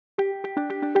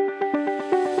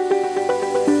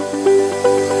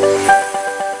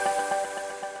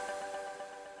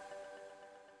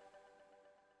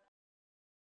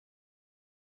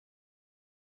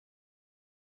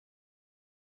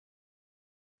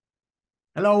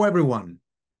Hello, everyone.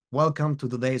 Welcome to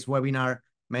today's webinar,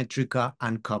 Metrica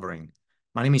Uncovering.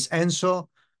 My name is Enzo,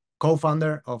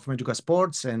 co-founder of Metrica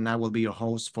Sports, and I will be your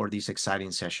host for this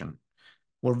exciting session.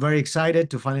 We're very excited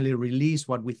to finally release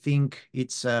what we think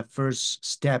it's a first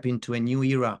step into a new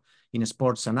era in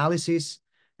sports analysis.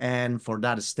 And for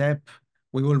that step,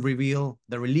 we will reveal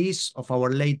the release of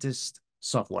our latest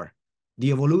software,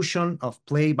 the evolution of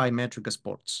Play by Metrica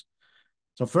Sports.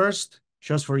 So first,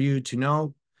 just for you to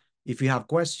know, if you have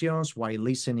questions while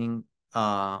listening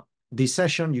this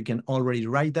session, you can already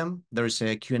write them. There's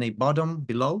a Q&A button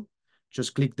below.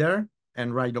 Just click there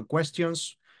and write your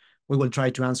questions. We will try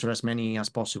to answer as many as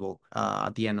possible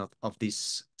at the end of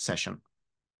this session.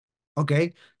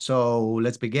 Okay, so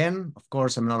let's begin. Of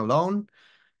course, I'm not alone.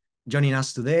 Joining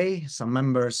us today, some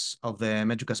members of the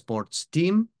Metrica Sports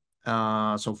team.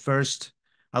 So first,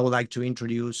 I would like to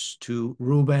introduce to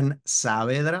Ruben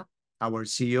Saavedra, our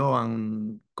CEO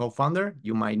and co-founder.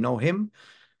 You might know him.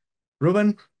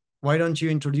 Ruben, why don't you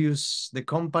introduce the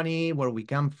company, where we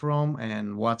come from,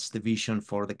 and what's the vision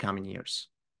for the coming years?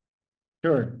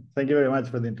 Sure. Thank you very much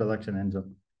for the introduction, Enzo.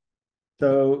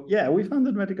 So yeah, we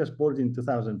founded Metrica Sports in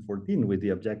 2014 with the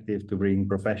objective to bring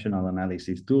professional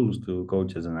analysis tools to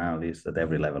coaches and analysts at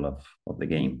every level of the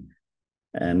game.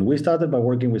 And we started by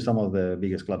working with some of the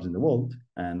biggest clubs in the world,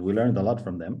 and we learned a lot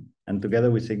from them. And together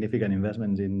with significant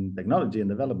investments in technology and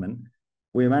development,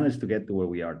 we managed to get to where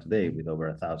we are today with over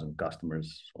 1,000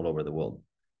 customers all over the world.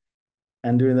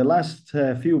 And during the last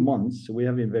few months, we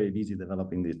have been very busy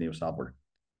developing this new software.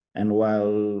 And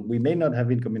while we may not have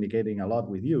been communicating a lot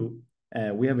with you,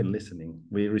 we have been listening.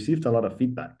 We received a lot of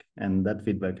feedback, and that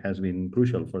feedback has been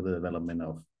crucial for the development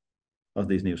of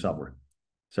this new software.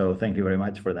 So thank you very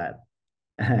much for that.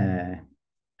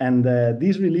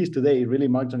 This release today really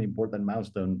marks an important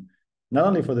milestone, not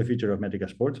only for the future of Metrica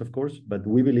Sports, of course, but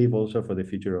we believe also for the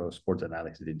future of sports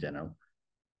analysis in general.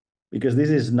 Because this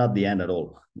is not the end at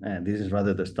all. And this is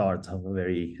rather the start of a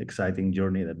very exciting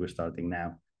journey that we're starting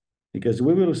now. Because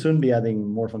we will soon be adding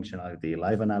more functionality,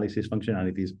 live analysis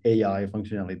functionalities, AI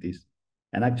functionalities.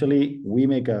 And actually, we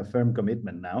make a firm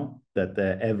commitment now that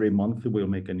every month we'll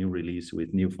make a new release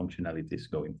with new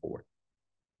functionalities going forward.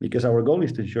 Because our goal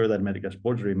is to ensure that Metrica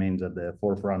Sports remains at the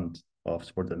forefront of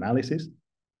sports analysis,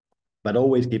 but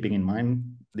always keeping in mind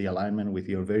the alignment with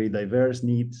your very diverse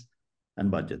needs and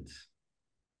budgets.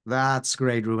 That's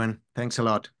great, Ruben. Thanks a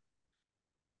lot.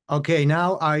 Okay,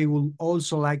 now I would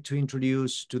also like to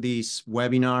introduce to this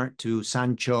webinar to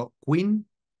Sancho Quinn.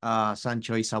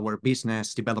 Sancho is our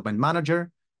business development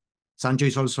manager. Sancho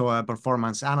is also a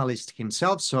performance analyst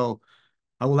himself. So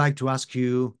I would like to ask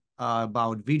you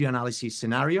about video analysis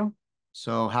scenario.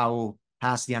 So how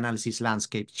has the analysis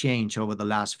landscape changed over the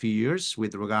last few years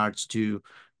with regards to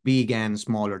big and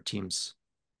smaller teams?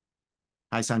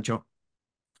 Hi, Sancho.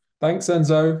 Thanks,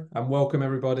 Enzo, and welcome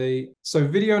everybody. So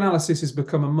video analysis has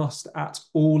become a must at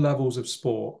all levels of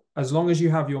sport. As long as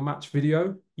you have your match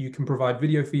video, you can provide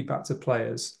video feedback to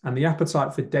players, and the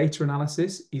appetite for data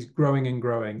analysis is growing and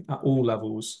growing at all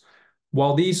levels.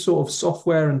 While these sort of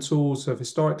software and tools have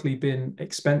historically been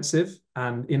expensive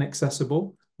and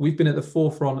inaccessible, we've been at the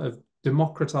forefront of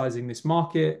democratizing this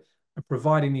market and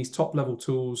providing these top-level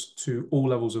tools to all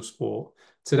levels of sport.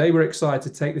 Today, we're excited to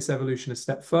take this evolution a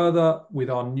step further with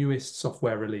our newest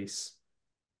software release.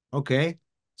 Okay,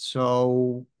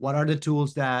 so what are the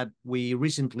tools that we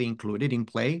recently included in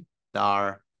Play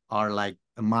that are like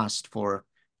a must for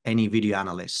any video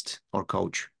analyst or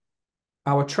coach?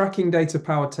 Our tracking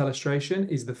data-powered Telestration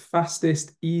is the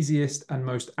fastest, easiest, and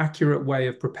most accurate way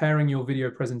of preparing your video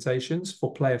presentations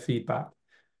for player feedback.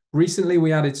 Recently,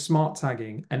 we added smart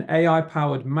tagging, an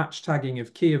AI-powered match tagging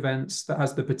of key events that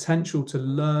has the potential to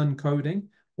learn coding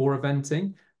or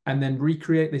eventing and then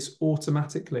recreate this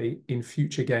automatically in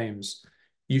future games.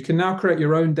 You can now create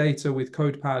your own data with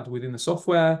CodePad within the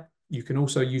software. You can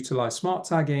also utilize smart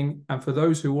tagging. And for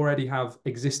those who already have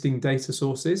existing data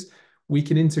sources, we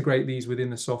can integrate these within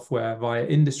the software via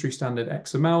industry standard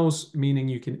XMLs, meaning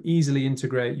you can easily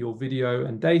integrate your video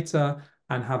and data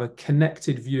and have a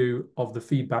connected view of the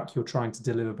feedback you're trying to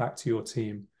deliver back to your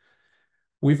team.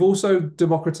 We've also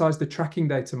democratized the tracking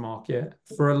data market.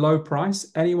 For a low price,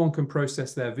 anyone can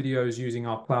process their videos using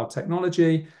our cloud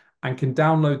technology and can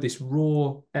download this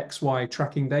raw XY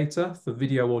tracking data for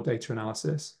video or data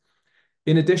analysis.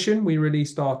 In addition, we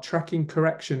released our Tracking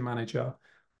Correction Manager,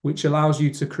 which allows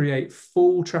you to create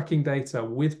full tracking data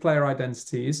with player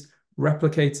identities,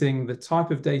 replicating the type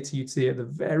of data you'd see at the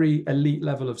very elite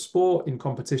level of sport in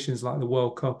competitions like the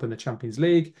World Cup and the Champions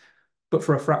League, but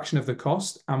for a fraction of the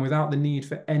cost and without the need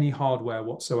for any hardware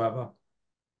whatsoever.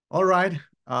 All right.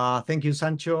 Thank you,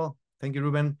 Sancho. Thank you,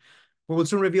 Ruben. We will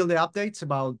soon reveal the updates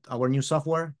about our new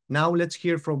software. Now let's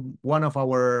hear from one of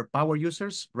our power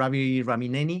users, Ravi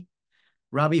Ramineni.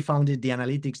 Ravi founded the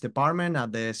analytics department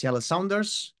at the Seattle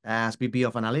Sounders. As VP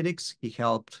of Analytics, he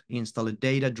helped install a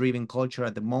data-driven culture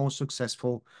at the most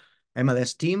successful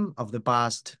MLS team of the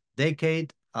past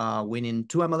decade, winning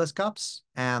 2 MLS Cups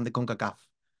and the CONCACAF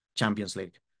Champions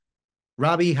League.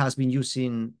 Ravi has been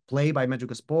using Play by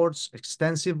Metrica Sports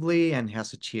extensively and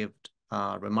has achieved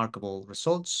remarkable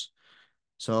results.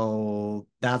 So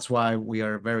that's why we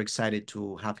are very excited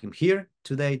to have him here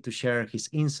today to share his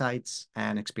insights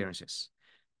and experiences.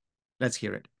 Let's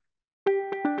hear it.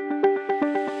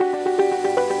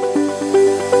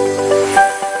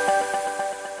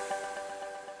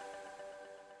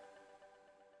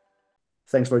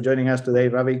 Thanks for joining us today,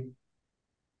 Ravi.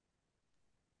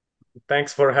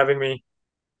 Thanks for having me.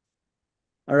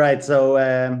 All right, so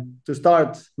to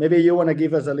start, maybe you want to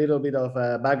give us a little bit of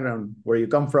background, where you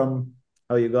come from,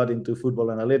 how you got into football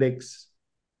analytics.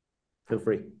 Feel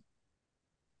free.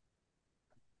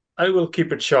 I will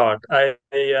keep it short. I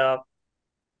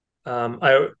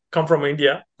come from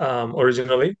India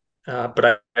originally,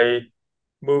 but I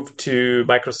moved to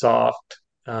Microsoft,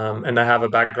 and I have a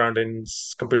background in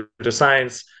computer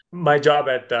science. My job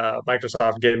at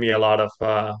Microsoft gave me a lot of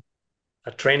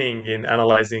a training in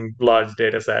analyzing large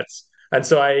data sets, and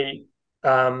so I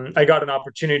got an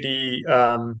opportunity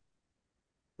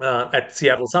at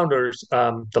Seattle Sounders,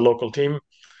 the local team.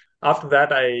 After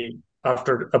that,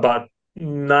 after about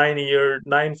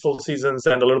 9 full seasons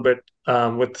and a little bit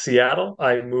with Seattle,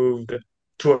 I moved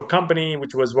to a company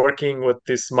which was working with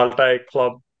this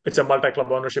multi-club. It's a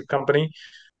multi-club ownership company.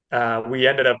 We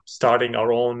ended up starting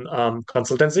our own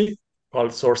consultancy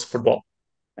called Source Football.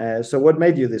 So what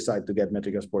made you decide to get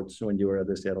Metrica Sports when you were at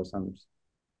the Seattle Sounders?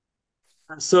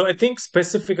 So I think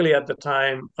specifically at the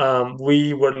time,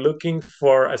 we were looking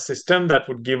for a system that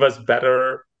would give us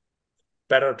better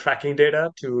tracking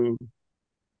data to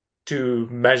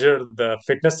measure the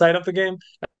fitness side of the game,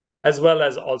 as well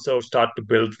as also start to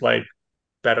build like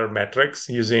better metrics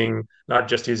using not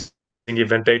just using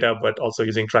event data, but also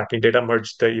using tracking data,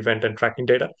 merge the event and tracking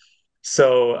data.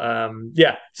 So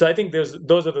so I think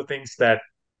those are the things that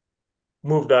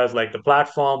moved us. Like the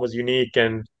platform was unique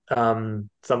and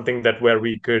something that where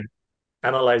we could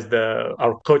analyze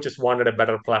our coaches wanted a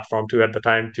better platform too at the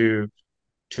time to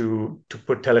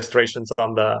put telestrations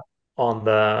on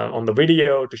the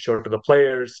video to show to the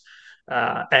players,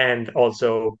 and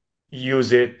also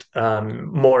use it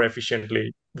more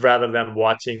efficiently rather than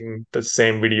watching the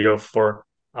same video for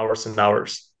hours and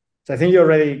hours. So I think you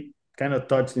already kind of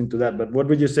touched into that, but what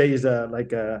would you say is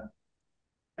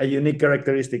a unique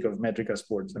characteristic of Metrica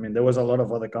Sports? I mean, there was a lot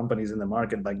of other companies in the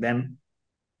market back then,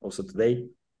 also today,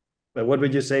 but what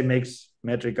would you say makes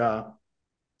Metrica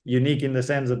unique in the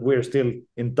sense that we're still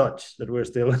in touch, that we're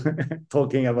still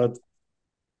talking about?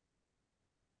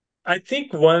 I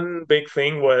think one big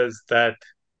thing was that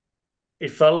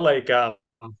it felt like I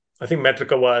think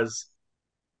Metrica was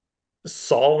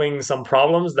solving some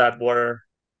problems that were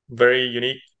very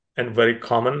unique and very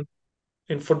common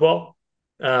in football,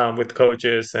 with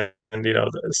coaches and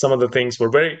some of the things were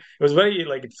it was very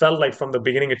like, it felt like from the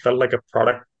beginning, it felt like a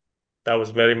product that was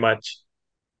very much,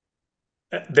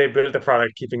 they built the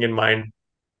product keeping in mind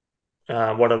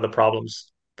what are the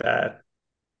problems that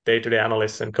day-to-day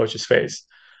analysts and coaches face.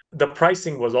 The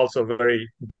pricing was also very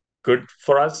good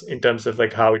for us in terms of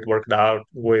like how it worked out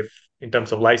in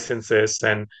terms of licenses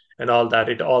and all that.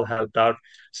 It all helped out.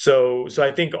 So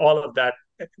I think all of that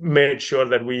made sure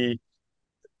that we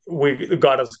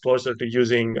got us closer to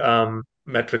using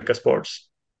Metrica Sports.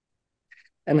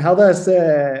 And how does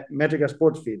Metrica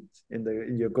Sports fit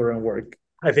in your current work?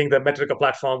 I think the Metrica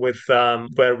platform with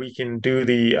where we can do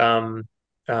the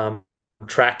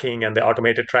tracking and the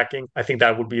automated tracking, I think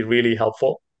that would be really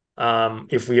helpful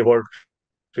if we were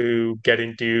to get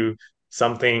into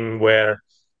something where,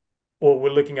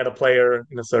 we're looking at a player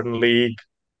in a certain league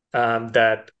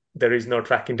that there is no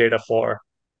tracking data for.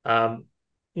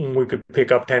 We could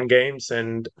pick up 10 games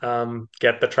and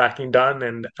get the tracking done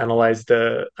and analyze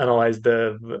the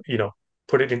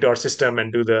put it into our system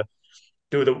and do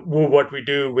what we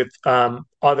do with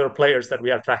other players that we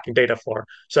have tracking data for.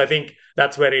 So I think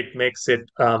that's where it makes it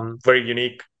very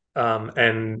unique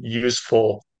and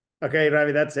useful. Okay,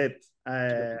 Ravi, that's it.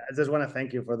 I just want to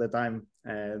thank you for the time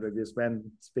that you spent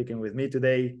speaking with me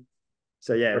today.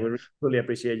 So yeah, we really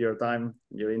appreciate your time,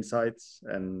 your insights,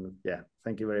 and yeah,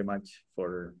 thank you very much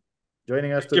for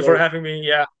joining us today. Thank you for having me.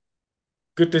 Yeah,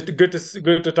 good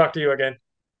to talk to you again.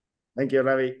 Thank you,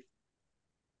 Ravi.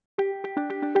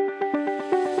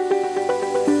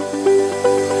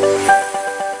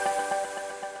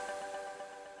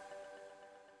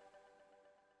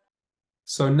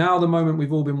 So now the moment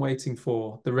we've all been waiting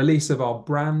for, the release of our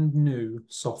brand new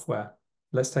software.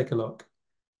 Let's take a look.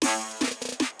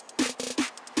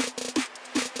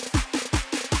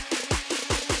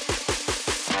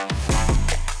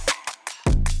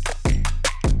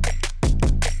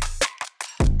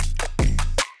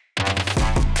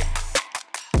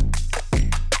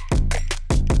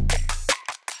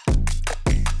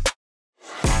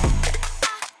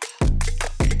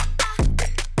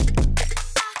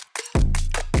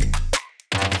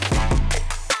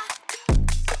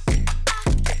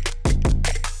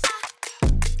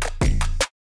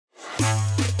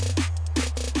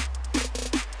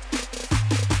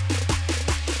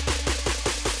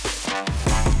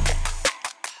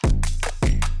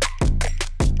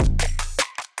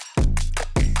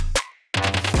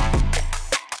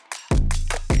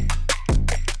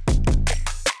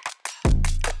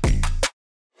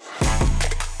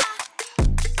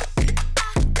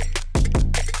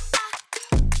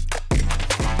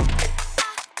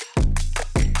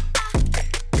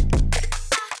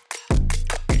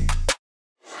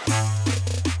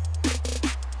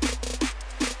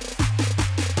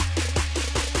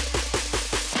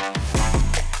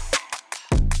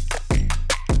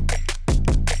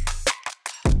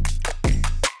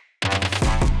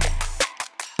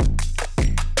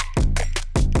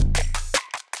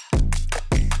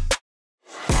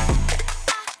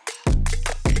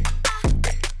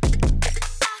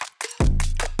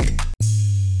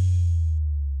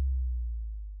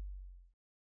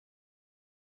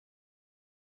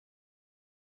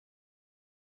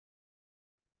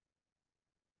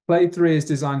 Play3 is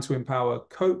designed to empower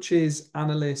coaches,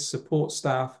 analysts, support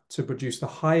staff to produce the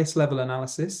highest level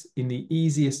analysis in the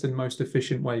easiest and most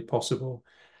efficient way possible.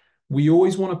 We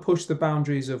always want to push the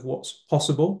boundaries of what's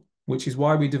possible, which is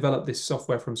why we developed this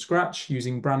software from scratch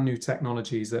using brand new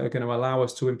technologies that are going to allow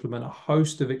us to implement a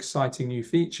host of exciting new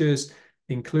features,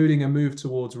 including a move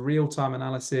towards real-time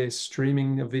analysis,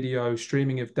 streaming of video,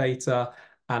 streaming of data,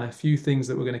 and a few things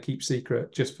that we're going to keep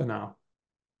secret just for now.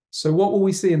 So what will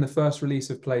we see in the first release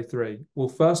of Play3? Well,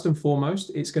 first and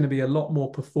foremost, it's going to be a lot more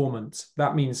performant.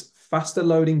 That means faster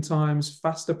loading times,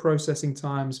 faster processing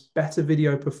times, better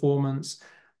video performance,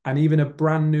 and even a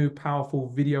brand new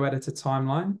powerful video editor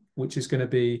timeline, which is going to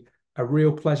be a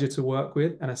real pleasure to work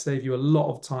with and save you a lot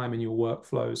of time in your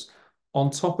workflows.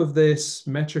 On top of this,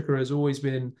 Metrica has always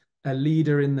been a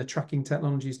leader in the tracking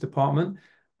technologies department,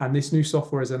 and this new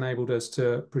software has enabled us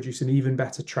to produce an even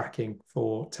better tracking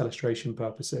for Telestration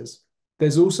purposes.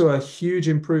 There's also a huge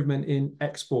improvement in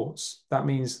exports. That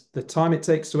means the time it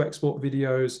takes to export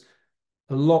videos,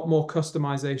 a lot more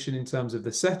customization in terms of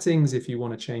the settings, if you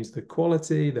want to change the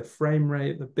quality, the frame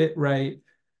rate, the bit rate.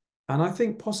 And I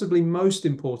think possibly most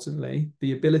importantly,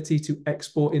 the ability to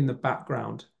export in the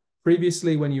background.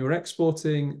 Previously, when you were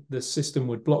exporting, the system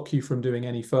would block you from doing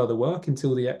any further work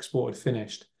until the export had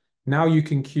finished. Now you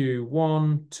can queue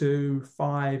 1, 2,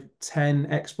 5, 10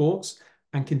 exports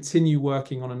and continue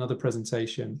working on another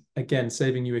presentation, again,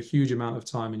 saving you a huge amount of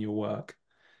time in your work.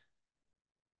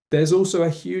 There's also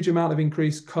a huge amount of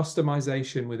increased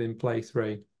customization within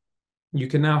Play3. You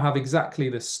can now have exactly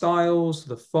the styles,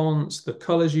 the fonts, the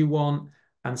colors you want,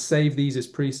 and save these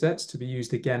as presets to be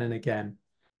used again and again.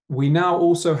 We now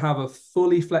also have a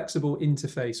fully flexible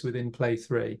interface within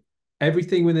Play3.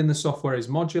 Everything within the software is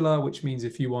modular, which means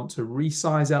if you want to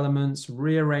resize elements,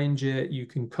 rearrange it, you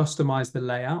can customize the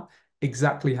layout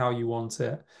exactly how you want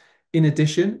it. In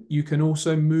addition, you can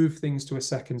also move things to a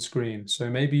second screen.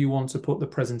 So maybe you want to put the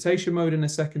presentation mode in a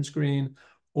second screen,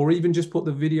 or even just put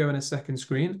the video in a second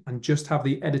screen and just have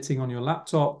the editing on your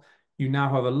laptop. You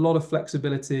now have a lot of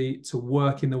flexibility to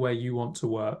work in the way you want to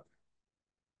work.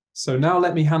 So now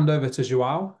let me hand over to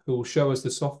João, who will show us the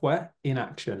software in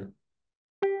action.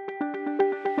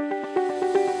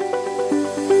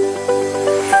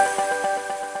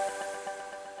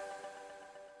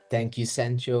 Thank you,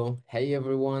 Sancho. Hey,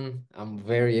 everyone. I'm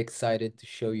very excited to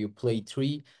show you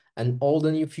Play3 and all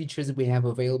the new features we have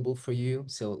available for you.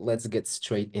 So let's get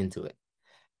straight into it.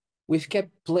 We've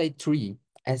kept Play3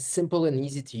 as simple and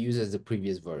easy to use as the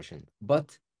previous version,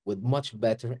 but with much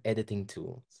better editing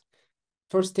tools.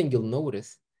 First thing you'll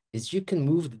notice is you can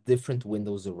move the different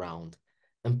windows around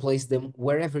and place them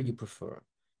wherever you prefer.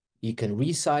 You can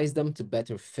resize them to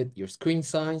better fit your screen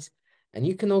size, and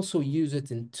you can also use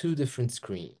it in 2 different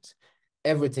screens.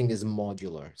 Everything is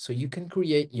modular, so you can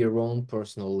create your own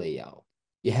personal layout.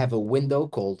 You have a window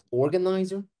called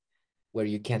Organizer, where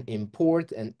you can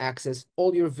import and access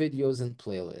all your videos and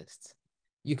playlists.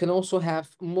 You can also have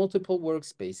multiple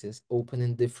workspaces open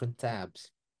in different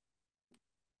tabs.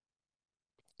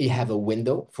 You have a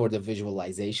window for the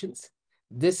visualizations.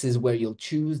 This is where you'll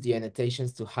choose the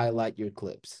annotations to highlight your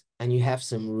clips, and you have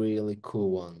some really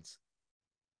cool ones.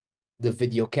 The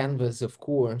video canvas, of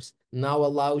course, now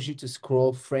allows you to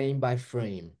scroll frame by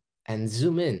frame and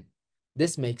zoom in.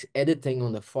 This makes editing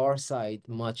on the far side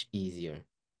much easier.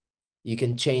 You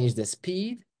can change the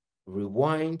speed,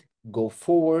 rewind, go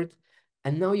forward,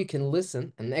 and now you can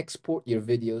listen and export your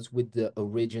videos with the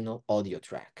original audio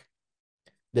track.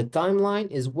 The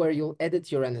timeline is where you'll edit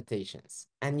your annotations,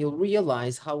 and you'll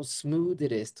realize how smooth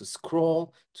it is to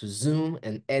scroll, to zoom,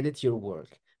 and edit your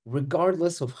work,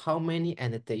 regardless of how many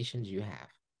annotations you have.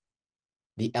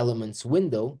 The Elements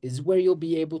window is where you'll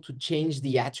be able to change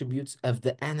the attributes of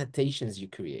the annotations you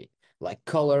create, like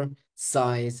color,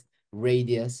 size,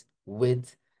 radius,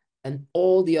 width, and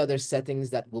all the other settings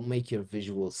that will make your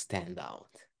visuals stand out.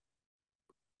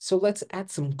 So let's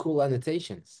add some cool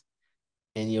annotations.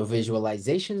 In your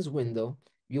visualizations window,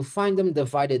 you'll find them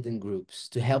divided in groups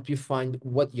to help you find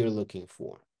what you're looking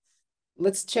for.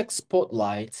 Let's check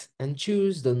Spotlight and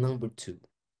choose the number 2.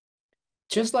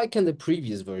 Just like in the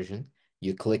previous version,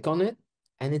 you click on it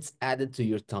and it's added to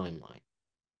your timeline.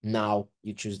 Now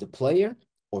you choose the player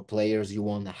or players you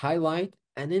want to highlight,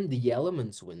 and in the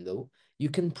Elements window, you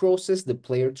can process the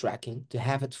player tracking to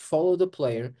have it follow the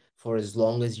player for as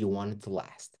long as you want it to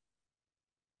last.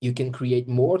 You can create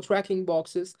more tracking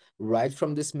boxes right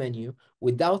from this menu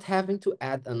without having to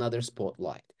add another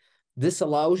spotlight. This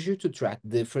allows you to track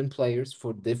different players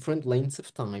for different lengths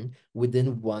of time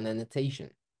within one annotation.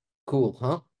 Cool,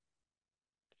 huh?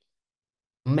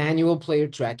 Manual player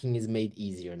tracking is made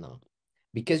easier now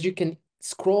because you can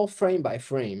scroll frame by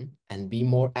frame and be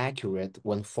more accurate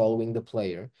when following the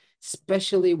player,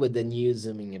 especially with the new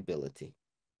zooming ability.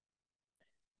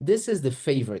 This is the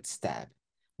Favorites tab,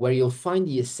 where you'll find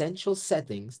the essential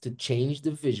settings to change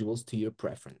the visuals to your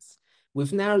preference.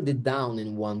 We've narrowed it down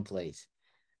in one place.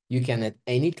 You can at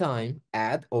any time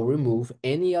add or remove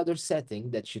any other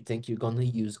setting that you think you're going to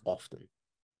use often.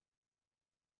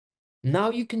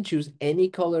 Now you can choose any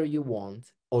color you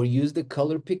want or use the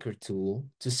color picker tool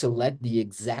to select the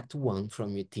exact one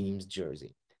from your team's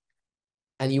jersey.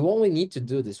 And you only need to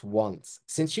do this once,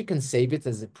 since you can save it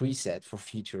as a preset for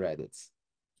future edits.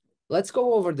 Let's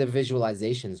go over the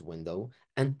visualizations window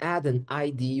and add an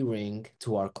ID ring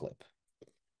to our clip.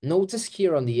 Notice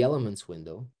here on the Elements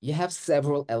window, you have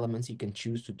several elements you can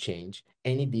choose to change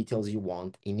any details you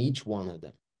want in each one of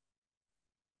them.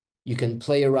 You can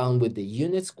play around with the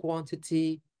units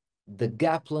quantity, the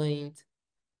gap length,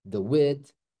 the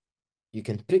width. You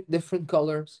can pick different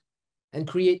colors and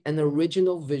create an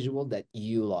original visual that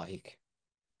you like.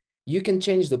 You can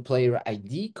change the player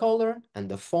ID color and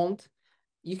the font.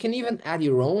 You can even add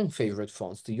your own favorite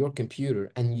fonts to your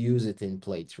computer and use it in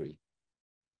Play3.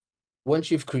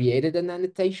 Once you've created an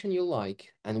annotation you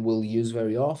like and will use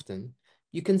very often,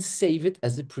 you can save it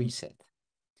as a preset.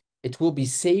 It will be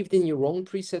saved in your own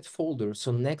preset folder,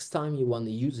 so next time you want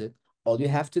to use it, all you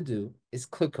have to do is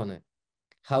click on it.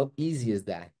 How easy is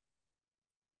that?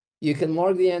 You can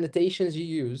mark the annotations you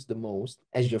use the most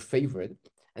as your favorite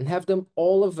and have them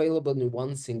all available in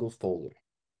one single folder.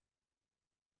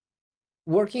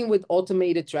 Working with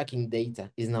automated tracking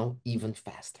data is now even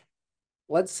faster.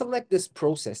 Let's select this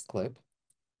processed clip,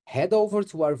 head over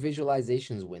to our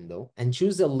visualizations window, and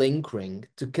choose a link ring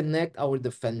to connect our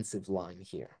defensive line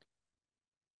here.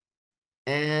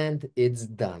 And it's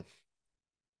done.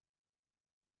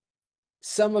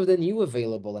 Some of the new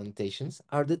available annotations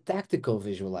are the tactical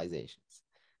visualizations.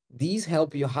 These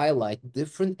help you highlight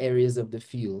different areas of the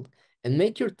field and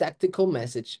make your tactical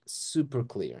message super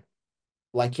clear.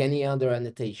 Like any other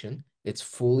annotation, it's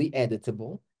fully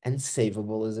editable and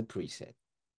savable as a preset.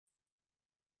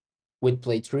 With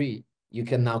Play3, you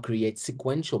can now create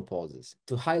sequential pauses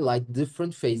to highlight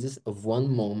different phases of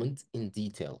one moment in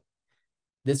detail.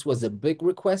 This was a big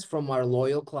request from our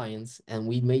loyal clients, and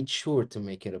we made sure to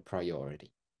make it a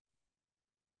priority.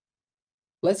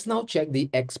 Let's now check the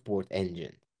export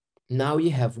engine. Now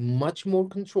you have much more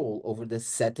control over the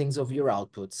settings of your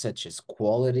output, such as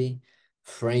quality,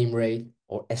 frame rate,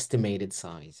 or estimated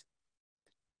size.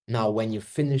 Now, when you've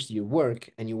finished your work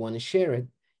and you want to share it,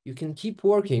 you can keep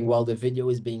working while the video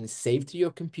is being saved to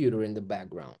your computer in the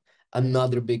background.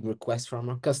 Another big request from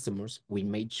our customers we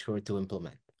made sure to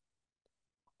implement.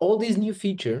 All these new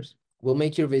features will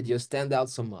make your video stand out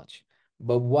so much.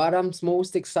 But what I'm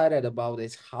most excited about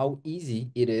is how easy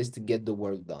it is to get the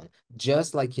work done,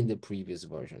 just like in the previous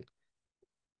version.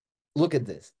 Look at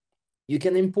this. You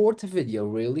can import a video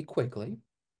really quickly,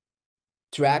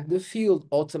 track the field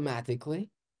automatically,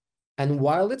 and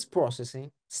while it's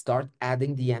processing, start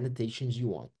adding the annotations you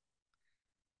want.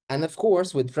 And of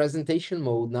course, with presentation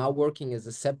mode now working as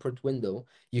a separate window,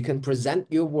 you can present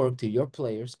your work to your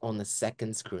players on a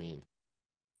second screen.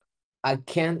 I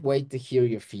can't wait to hear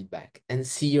your feedback and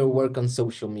see your work on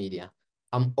social media.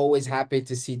 I'm always happy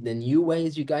to see the new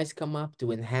ways you guys come up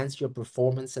to enhance your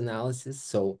performance analysis.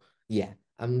 So yeah,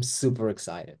 I'm super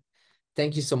excited.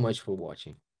 Thank you so much for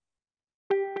watching.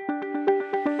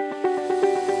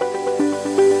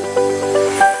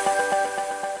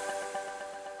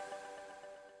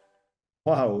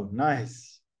 Wow,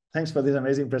 nice. Thanks for this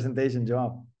amazing presentation,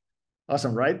 Joao.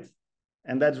 Awesome, right?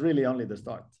 And that's really only the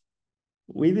start.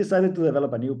 We decided to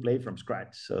develop a new Play from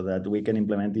scratch so that we can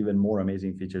implement even more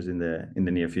amazing features in the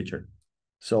near future.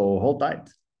 So hold tight.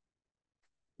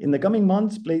 In the coming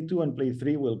months, Play 2 and Play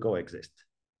 3 will coexist.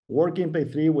 Work in Play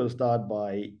 3 will start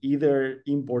by either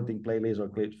importing playlists or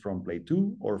clips from Play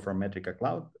 2 or from Metrica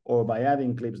Cloud, or by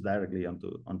adding clips directly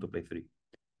onto Play 3.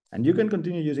 And you can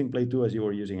continue using Play 2 as you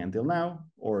were using until now,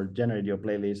 or generate your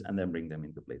playlists and then bring them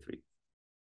into Play 3.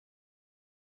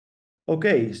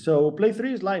 Okay, so Play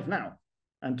 3 is live now.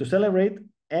 And to celebrate,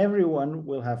 everyone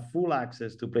will have full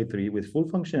access to Play 3 with full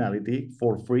functionality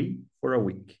for free for a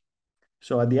week.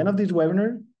 So at the end of this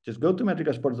webinar, just go to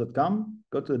metricasports.com,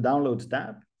 go to the Downloads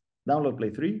tab, download Play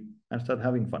 3, and start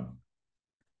having fun.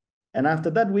 And after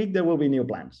that week, there will be new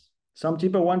plans. Some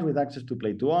cheaper ones with access to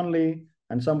Play 2 only,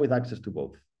 and some with access to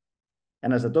both.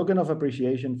 And as a token of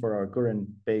appreciation for our current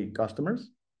paid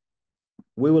customers,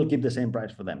 we will keep the same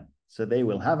price for them. So they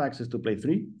will have access to Play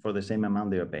 3 for the same amount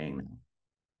they are paying now.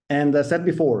 And as said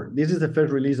before, this is the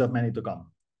first release of many to come.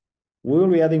 We will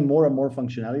be adding more and more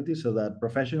functionality so that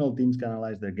professional teams can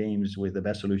analyze their games with the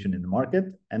best solution in the market,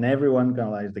 and everyone can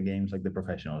analyze the games like the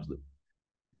professionals do.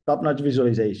 Top-notch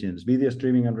visualizations, video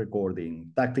streaming and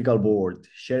recording, tactical board,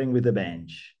 sharing with the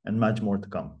bench, and much more to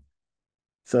come.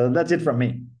 So that's it from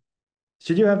me.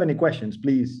 Should you have any questions,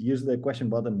 please use the question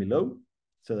button below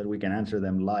so that we can answer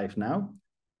them live now.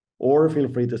 Or feel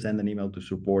free to send an email to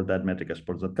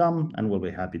support@metricasports.com and we'll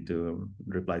be happy to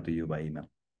reply to you by email.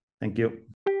 Thank you.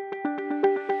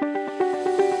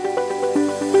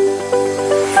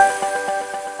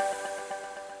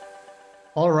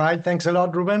 All right, thanks a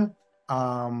lot, Ruben.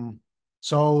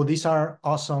 So these are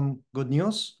awesome good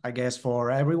news, I guess,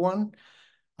 for everyone.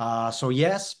 So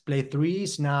yes, Play 3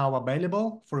 is now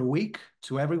available for a week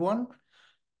to everyone.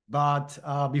 But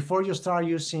before you start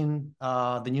using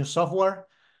the new software,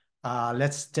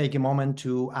 let's take a moment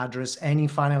to address any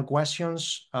final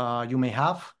questions you may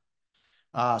have.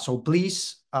 So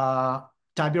please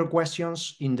type your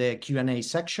questions in the Q&A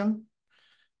section.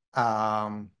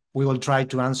 We will try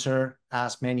to answer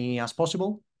as many as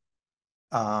possible.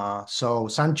 So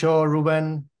Sancho,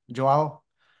 Ruben, Joao,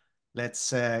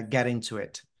 let's get into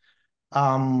it.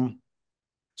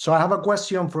 So I have a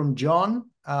question from John.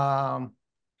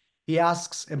 He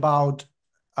asks about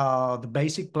the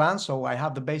basic plan. So I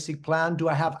have the basic plan. Do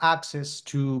I have access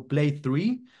to Play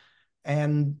 3?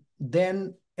 And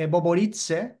then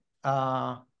Boboritze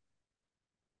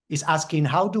is asking,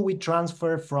 how do we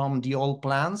transfer from the old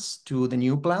plans to the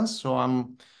new plans? So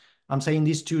I'm saying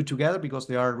these two together because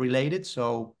they are related.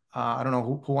 So I don't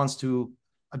know who wants to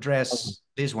address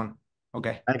this one.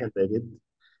 Okay. I can take it.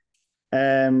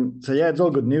 So yeah, it's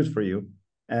all good news for you.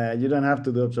 You don't have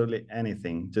to do absolutely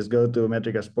anything. Just go to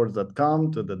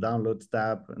metricasports.com to the Downloads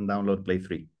tab and download Play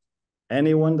 3.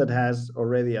 Anyone that has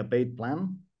already a paid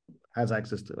plan has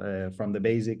access to, from the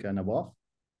basic and above,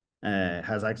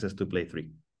 has access to Play 3.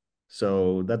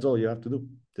 So that's all you have to do.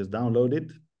 Just download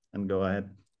it and go ahead.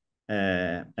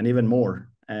 And even more,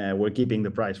 we're keeping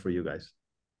the price for you guys.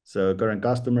 So current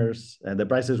customers, the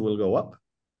prices will go up,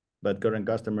 but current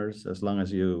customers, as long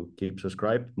as you keep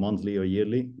subscribed monthly or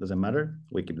yearly, doesn't matter,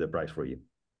 we keep the price for you.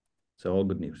 So all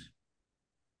good news.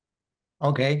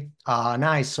 Okay,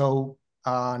 nice. So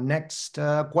next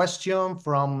question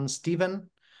from Steven.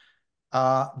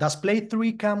 Does Play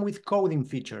 3 come with coding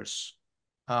features?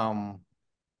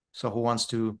 So who wants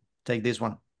to take this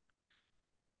one?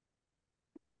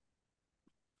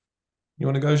 You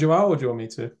want to go, Joao, or do you want me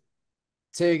to?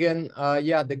 Say again,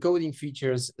 yeah, the coding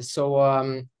features.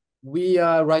 So we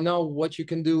right now, what you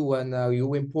can do when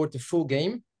you import the full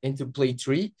game into Play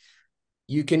 3,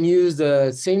 you can use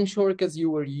the same shortcuts you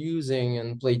were using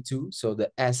in Play 2. So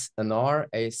the S and R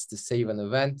is to save an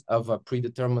event of a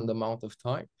predetermined amount of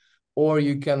time, or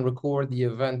you can record the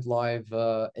event live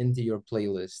into your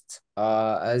playlist.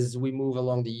 As we move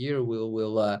along the year,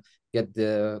 we'll get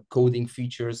the coding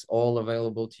features all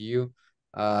available to you,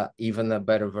 even a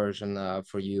better version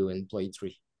for you in Play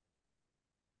 3.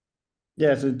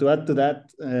 Yeah, so to add to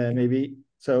that, maybe,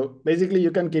 So basically,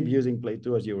 you can keep using Play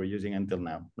 2 as you were using until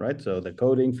now, right? So the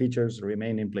coding features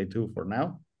remain in Play 2 for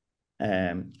now.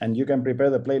 And you can prepare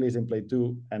the playlist in Play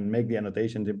 2 and make the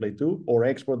annotations in Play 2, or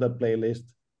export that playlist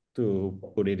to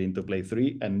put it into Play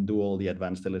 3 and do all the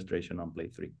advanced illustration on Play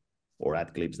 3, or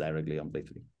add clips directly on Play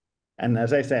 3. And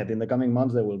as I said, in the coming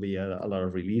months, there will be a lot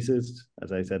of releases.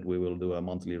 As I said, we will do a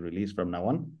monthly release from now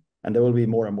on, and there will be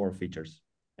more and more features.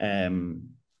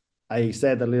 I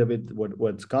said a little bit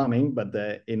what's coming, but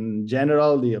in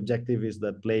general, the objective is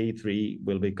that Play 3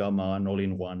 will become an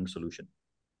all-in-one solution.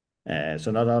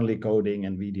 So not only coding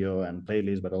and video and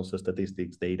playlist, but also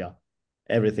statistics, data,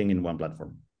 everything in one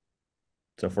platform.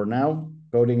 So for now,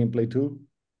 coding in Play 2,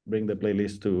 bring the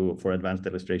playlist for advanced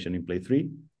illustration in Play 3,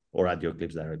 or add your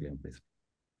clips directly in Play 3.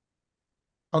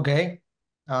 Okay.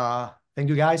 Thank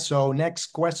you, guys. So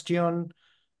next question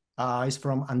is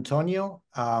from Antonio.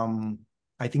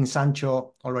 I think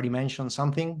Sancho already mentioned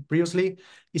something previously.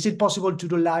 Is it possible to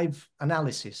do live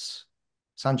analysis?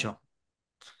 Sancho.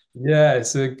 Yeah,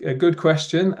 it's a good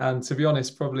question. And to be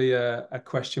honest, probably a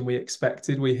question we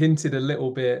expected. We hinted a little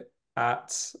bit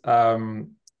at,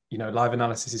 live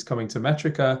analysis is coming to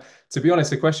Metrica. To be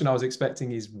honest, the question I was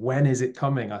expecting is, when is it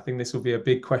coming? I think this will be a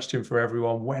big question for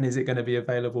everyone. When is it going to be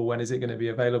available? When is it going to be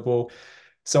available?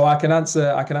 So I can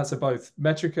answer both.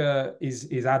 Metrica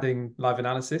is adding live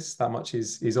analysis. That much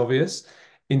is obvious.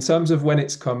 In terms of when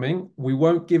it's coming, we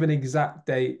won't give an exact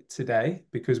date today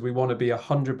because we want to be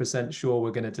 100% sure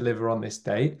we're going to deliver on this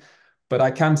date. But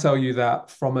I can tell you that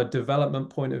from a development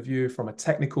point of view, from a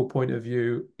technical point of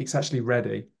view, it's actually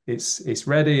ready. It's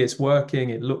ready, it's working,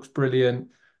 it looks brilliant.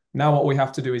 Now what we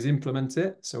have to do is implement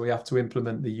it. So we have to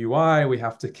implement the UI, we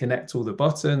have to connect all the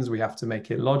buttons, we have to make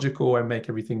it logical and make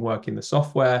everything work in the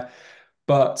software.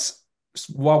 But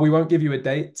while we won't give you a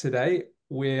date today,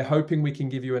 we're hoping we can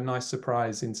give you a nice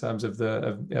surprise in terms of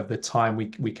the time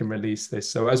we can release this.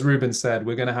 So as Ruben said,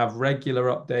 we're going to have regular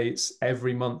updates.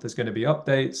 Every month there's going to be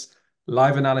updates.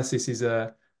 Live analysis is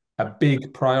a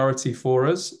big priority for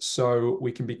us, so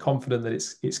we can be confident that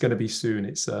it's going to be soon.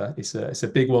 It's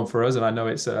a big one for us, and I know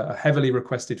it's a heavily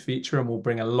requested feature and will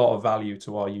bring a lot of value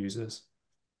to our users.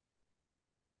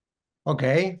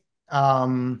 Okay.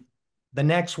 The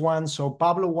next one, so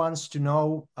Pablo wants to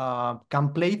know, can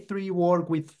Play 3 work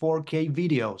with 4K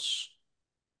videos?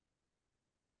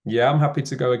 Yeah, I'm happy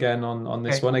to go again on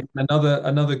this one.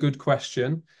 Another good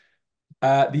question.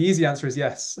 The easy answer is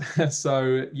yes.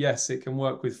 So yes, it can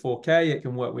work with 4K. It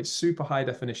can work with super high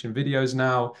definition videos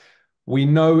now. We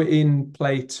know in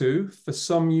Play 2, for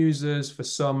some users, for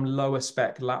some lower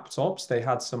spec laptops, they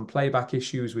had some playback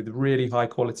issues with really high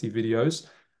quality videos.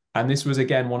 And this was,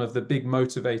 again, one of the big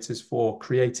motivators for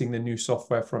creating the new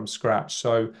software from scratch.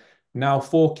 So now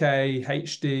 4K,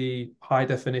 HD, high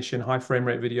definition, high frame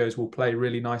rate videos will play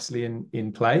really nicely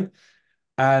in Play.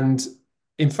 And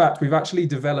in fact, we've actually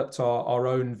developed our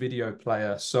own video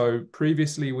player. So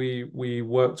previously we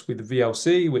worked with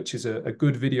VLC, which is a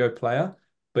good video player.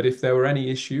 But if there were any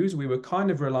issues, we were kind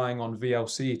of relying on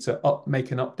VLC to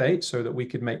make an update so that we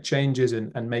could make changes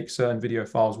and make certain video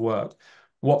files work.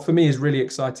 What for me is really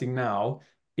exciting now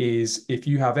is if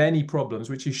you have any problems,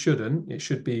 which you shouldn't, it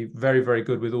should be very, very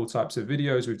good with all types of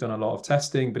videos. We've done a lot of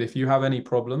testing, but if you have any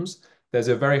problems, there's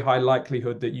a very high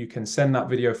likelihood that you can send that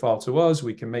video file to us.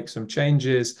 We can make some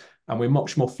changes, and we're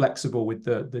much more flexible with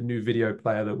the new video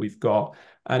player that we've got.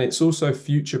 And it's also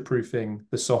future-proofing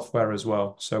the software as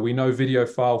well. So we know video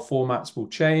file formats will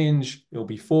change. It'll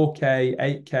be 4K,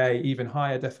 8K, even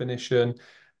higher definition.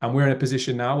 And we're in a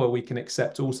position now where we can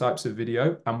accept all types of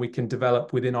video, and we can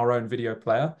develop within our own video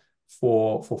player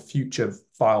for future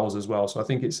files as well. So I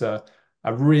think it's a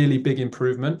really big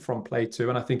improvement from Play 2,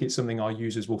 and I think it's something our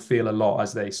users will feel a lot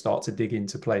as they start to dig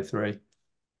into Play 3.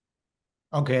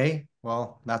 Okay,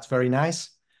 well, that's very nice.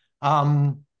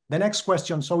 The next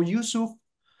question. So Yusuf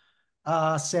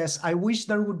says, I wish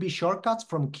there would be shortcuts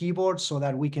from keyboard so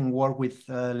that we can work with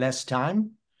less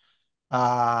time.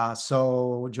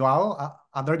 So Joao,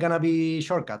 are there gonna be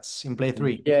shortcuts in Play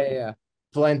 3? Yeah.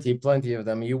 Plenty of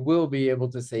them. You will be able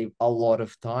to save a lot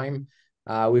of time.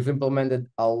 We've implemented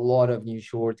a lot of new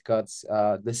shortcuts,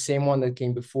 the same one that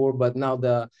came before, but now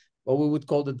what we would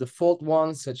call the default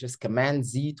ones, such as Command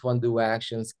Z to undo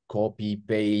actions, copy,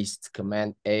 paste,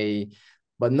 Command A.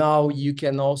 But now you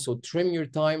can also trim your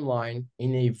timeline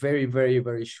in a very, very,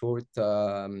 very short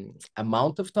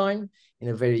amount of time, in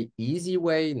a very easy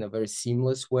way, in a very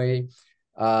seamless way.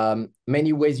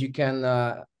 Many ways you can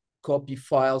copy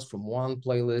files from one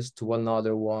playlist to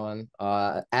another one,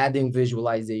 adding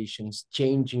visualizations,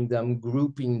 changing them,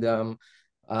 grouping them.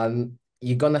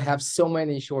 you're gonna have so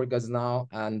many shortcuts now,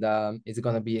 and it's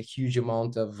gonna be a huge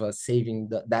amount of saving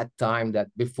that time that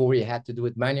before you had to do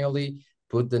it manually,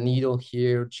 put the needle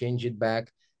here, change it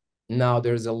back. Now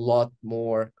there's a lot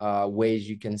more ways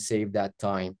you can save that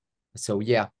time. So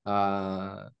yeah,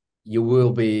 you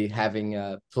will be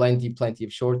having plenty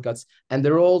of shortcuts, and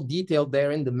they're all detailed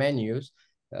there in the menus.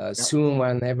 Soon,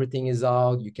 when everything is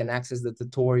out, you can access the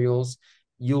tutorials.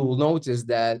 You'll notice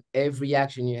that every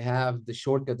action you have, the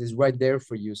shortcut is right there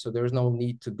for you. So there's no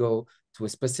need to go to a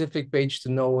specific page to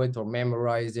know it or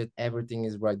memorize it. Everything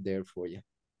is right there for you.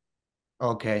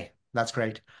 Okay, that's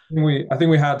great. I think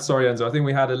we had, sorry, Enzo, I think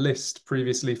we had a list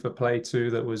previously for Play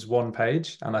 2 that was 1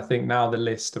 page. And I think now the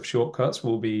list of shortcuts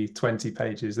will be 20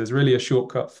 pages. There's really a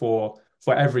shortcut for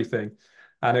everything.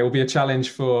 And it will be a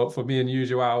challenge for me and you,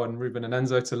 Joao, and Ruben and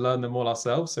Enzo to learn them all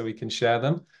ourselves so we can share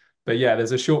them. But yeah,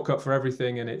 there's a shortcut for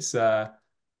everything. And it's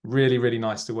really, really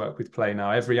nice to work with Play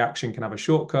now. Every action can have a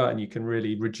shortcut and you can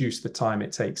really reduce the time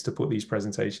it takes to put these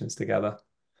presentations together.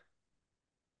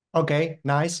 Okay,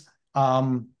 nice.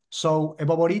 So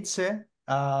Eboboritze,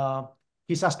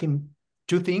 he's asking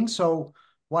two things. So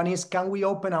one is, can we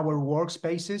open our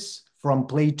workspaces from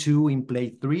Play 2 in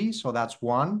Play 3? So that's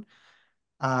one.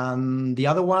 And the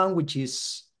other one, which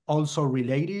is also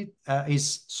related,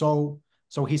 is so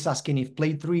he's asking if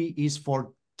Play 3 is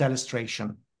for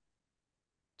Telestration.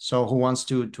 So who wants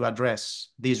to address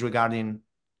this regarding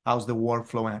how's the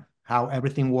workflow and how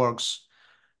everything works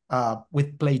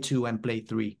with Play 2 and Play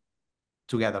 3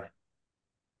 together?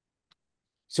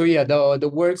 So yeah,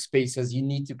 the workspaces, you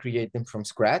need to create them from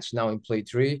scratch now in Play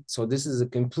 3. So this is a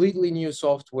completely new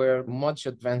software, much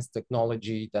advanced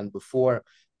technology than before.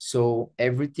 So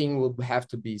everything will have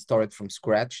to be started from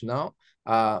scratch now.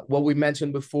 What we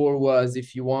mentioned before was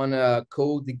if you want to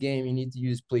code the game, you need to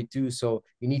use Play 2. So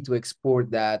you need to export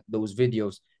those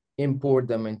videos, import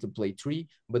them into Play 3,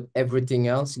 but everything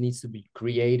else needs to be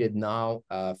created now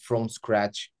from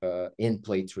scratch in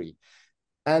Play 3.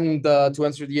 And to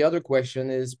answer the other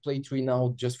question, is Play 3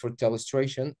 now just for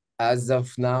Telestration? As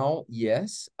of now,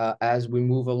 yes. As we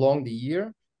move along the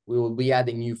year, we will be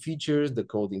adding new features, the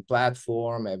coding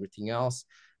platform, everything else.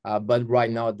 But right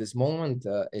now, at this moment,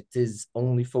 it is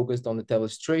only focused on the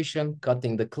Telestration,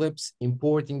 cutting the clips,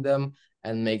 importing them,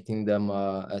 and making them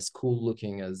as cool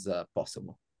looking as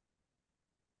possible.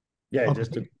 Yeah, Okay.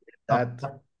 just to that,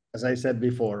 as I said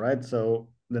before, right? So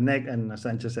and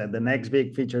Sanchez said, the next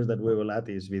big features that we will add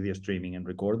is video streaming and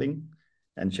recording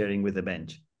and sharing with the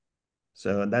bench.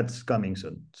 So that's coming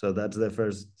soon. So that's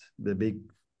the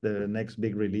next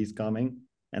big release coming.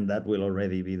 And that will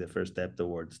already be the first step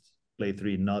towards Play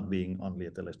 3 not being only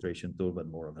a Telestration tool, but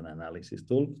more of an analysis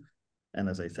tool. And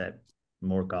as I said,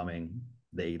 more coming,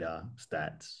 data,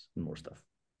 stats, and more stuff.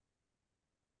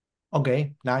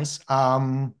 Okay, nice.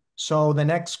 So the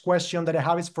next question that I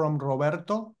have is from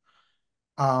Roberto.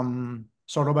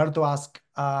 So Roberto asked,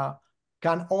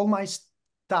 can all my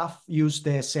staff use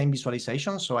the same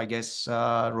visualization? So I guess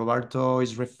Roberto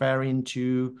is referring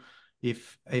to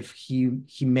if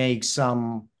he makes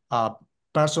some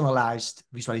personalized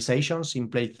visualizations in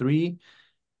Play 3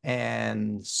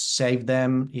 and save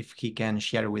them if he can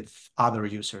share with other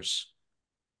users.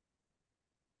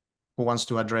 Who wants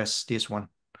to address this one?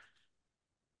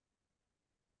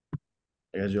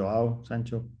 I guess Joao,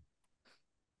 Sancho.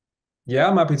 Yeah,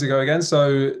 I'm happy to go again.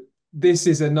 So this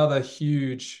is another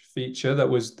huge feature that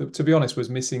was, to be honest, was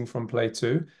missing from Play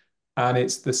 2, and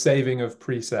it's the saving of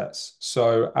presets.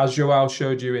 So as Joao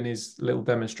showed you in his little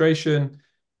demonstration,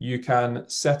 you can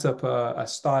set up a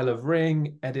style of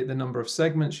ring, edit the number of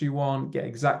segments you want, get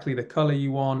exactly the color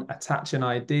you want, attach an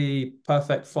ID,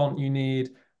 perfect font you need,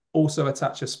 also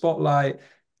attach a spotlight.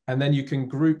 And then you can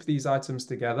group these items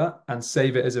together and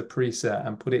save it as a preset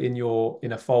and put it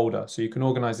in a folder. So you can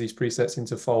organize these presets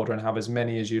into folder and have as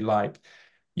many as you like.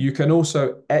 You can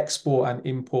also export and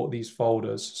import these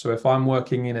folders. So if I'm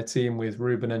working in a team with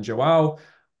Ruben and Joao,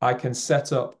 I can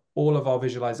set up all of our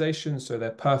visualizations so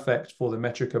they're perfect for the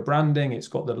Metrica branding. It's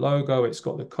got the logo, it's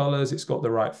got the colors, it's got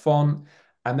the right font.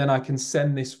 And then I can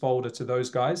send this folder to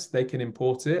those guys. They can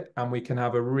import it and we can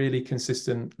have a really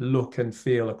consistent look and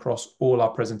feel across all our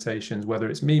presentations, whether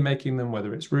it's me making them,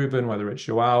 whether it's Ruben, whether it's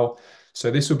Joao. So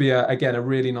this will be, again, a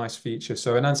really nice feature.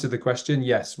 So in answer to the question,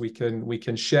 yes, we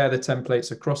can share the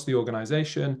templates across the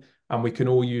organization and we can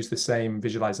all use the same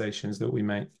visualizations that we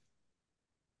make.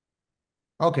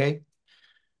 Okay,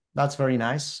 that's very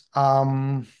nice.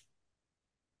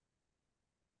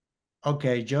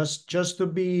 Okay, just to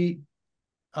be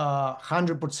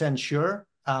 100% sure,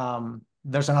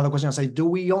 there's another question that says, do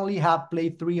we only have Play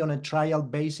 3 on a trial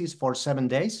basis for 7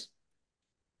 days?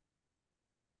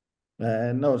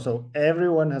 No, so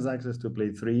everyone has access to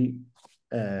Play3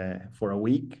 for a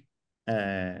week,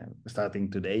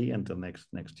 starting today until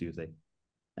next Tuesday.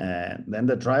 Then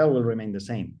the trial will remain the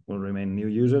same. Will remain new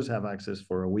users have access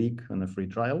for a week on a free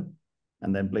trial,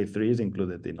 and then Play3 is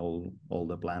included in all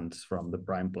the plans from the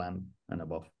Prime plan and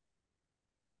above.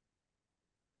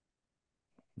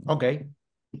 Okay.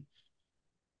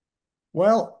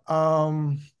 Well,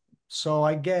 so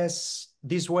I guess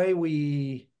this way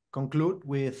we conclude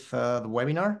with the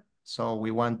webinar. So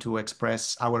we want to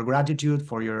express our gratitude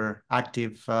for your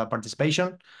active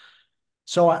participation.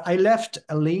 So I left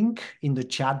a link in the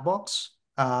chat box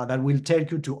that will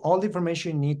take you to all the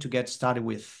information you need to get started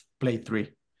with Play3.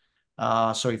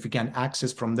 So if you can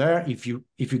access from there, if you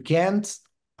can't,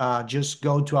 just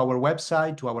go to our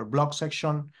website, to our blog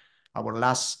section, our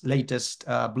latest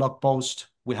blog post.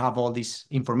 We have all this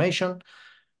information,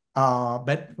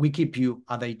 but we keep you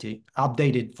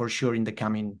updated for sure in the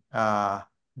coming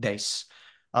days.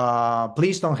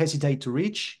 Please don't hesitate to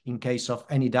reach in case of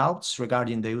any doubts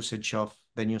regarding the usage of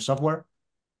the new software.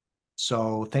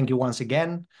 So thank you once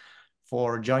again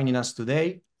for joining us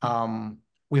today.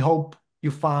 We hope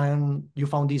you found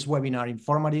this webinar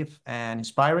informative and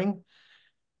inspiring.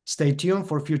 Stay tuned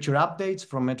for future updates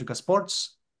from Metrica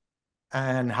Sports,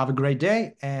 and have a great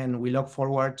day. And we look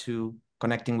forward to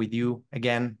connecting with you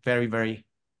again very, very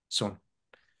soon.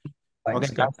 Thanks,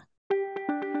 Okay, guys.